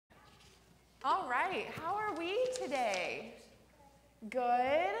All right, how are we today?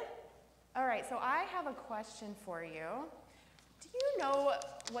 Good? All right, so I have a question for you. Do you know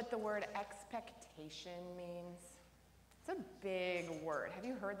what the word expectation means? It's a big word. Have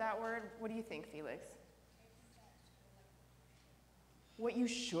you heard that word? What do you think, Felix? What you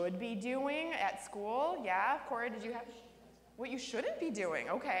should be doing at school? Yeah, Cora, did you have? What you shouldn't be doing,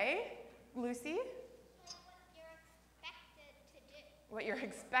 okay. Lucy? What you're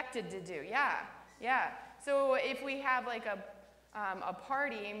expected to do, yeah. So if we have like a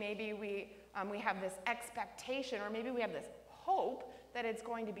party, maybe we have this expectation, or maybe we have this hope that it's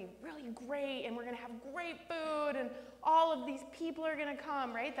going to be really great, and we're going to have great food, and all of these people are going to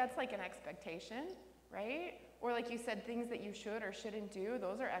come, right? That's like an expectation, right? Or like you said, things that you should or shouldn't do,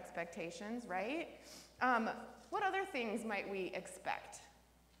 those are expectations, right? What other things might we expect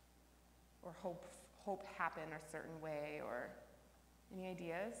or hope happen a certain way, or any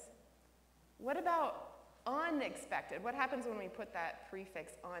ideas? What about unexpected? What happens when we put that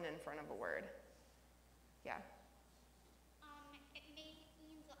prefix "un" in front of a word? Yeah? It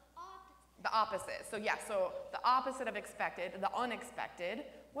means the opposite. The opposite. So yeah, so the opposite of expected, the unexpected.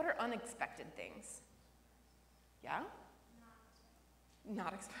 What are unexpected things? Yeah?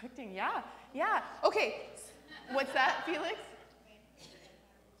 Not expecting, yeah. Okay, what's that, Felix?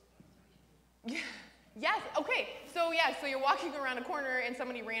 Yeah. Yes, okay, so you're walking around a corner and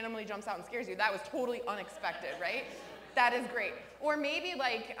somebody randomly jumps out and scares you. That was totally unexpected, right? That is great. Or maybe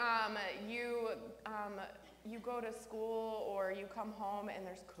like you go to school or you come home and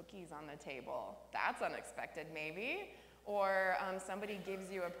there's cookies on the table. That's unexpected maybe. Or somebody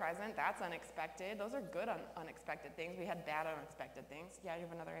gives you a present. That's unexpected. Those are good unexpected things. We had bad unexpected things. Yeah, you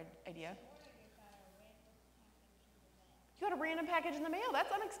have another idea? You got a random package in the mail.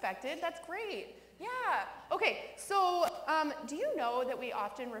 That's unexpected. That's great. Yeah. Okay, so do you know that we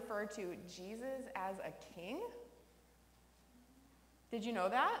often refer to Jesus as a king? Did you know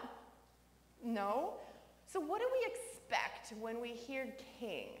that? No? So what do we expect when we hear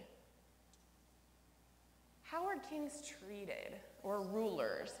king? How are kings treated? Or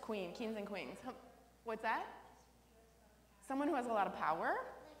rulers, kings and queens? What's that? Someone who has a lot of power?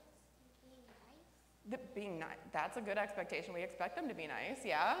 Being nice. That's a good expectation. We expect them to be nice,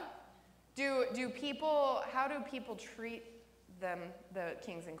 yeah? How do people treat them, the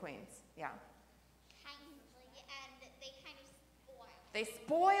kings and queens? Yeah. Kindly, and they kind of spoil. They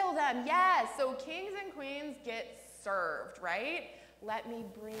spoil them, yes. So kings and queens get served, right? Let me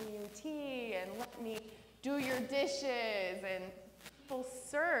bring you tea, and let me do your dishes, and people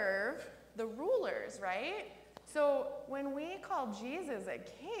serve the rulers, right? So when we call Jesus a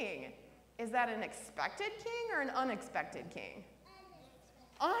king, is that an expected king or an unexpected king?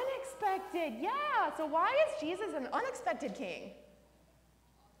 Unexpected, yeah. So why is Jesus an unexpected king?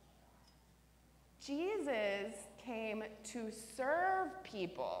 Jesus came to serve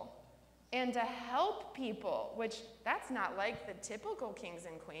people and to help people, which that's not like the typical kings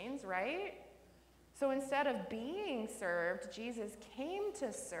and queens, right? So instead of being served, Jesus came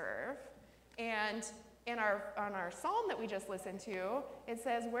to serve. And on our psalm that we just listened to, it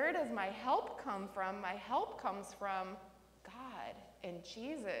says, where does my help come from? My help comes from God and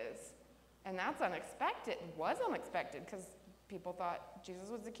Jesus. And that's unexpected. It was unexpected because people thought Jesus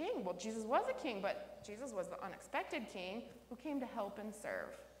was the king. Well, Jesus was a king, but Jesus was the unexpected king who came to help and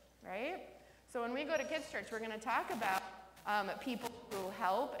serve, right? So when we go to Kids Church, we're going to talk about people who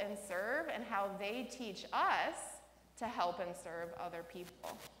help and serve and how they teach us to help and serve other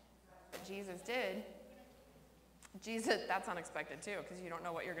people. But Jesus did. That's unexpected too, because you don't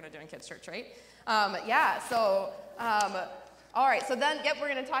know what you're going to do in Kids Church, right? All right, so then, we're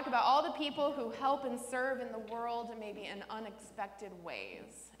going to talk about all the people who help and serve in the world, maybe in unexpected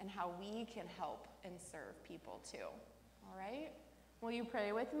ways, and how we can help and serve people too. All right? Will you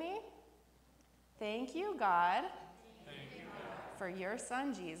pray with me? Thank you, God, for your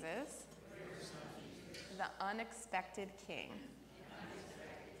Son, Jesus, the unexpected King,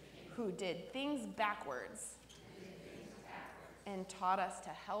 who did things backwards and taught us to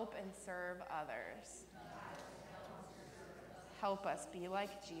help and serve others. Help us be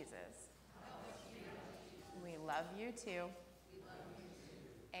like Jesus. We love you too.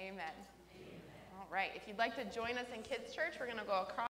 Amen. All right, if you'd like to join us in Kids Church, we're going to go across.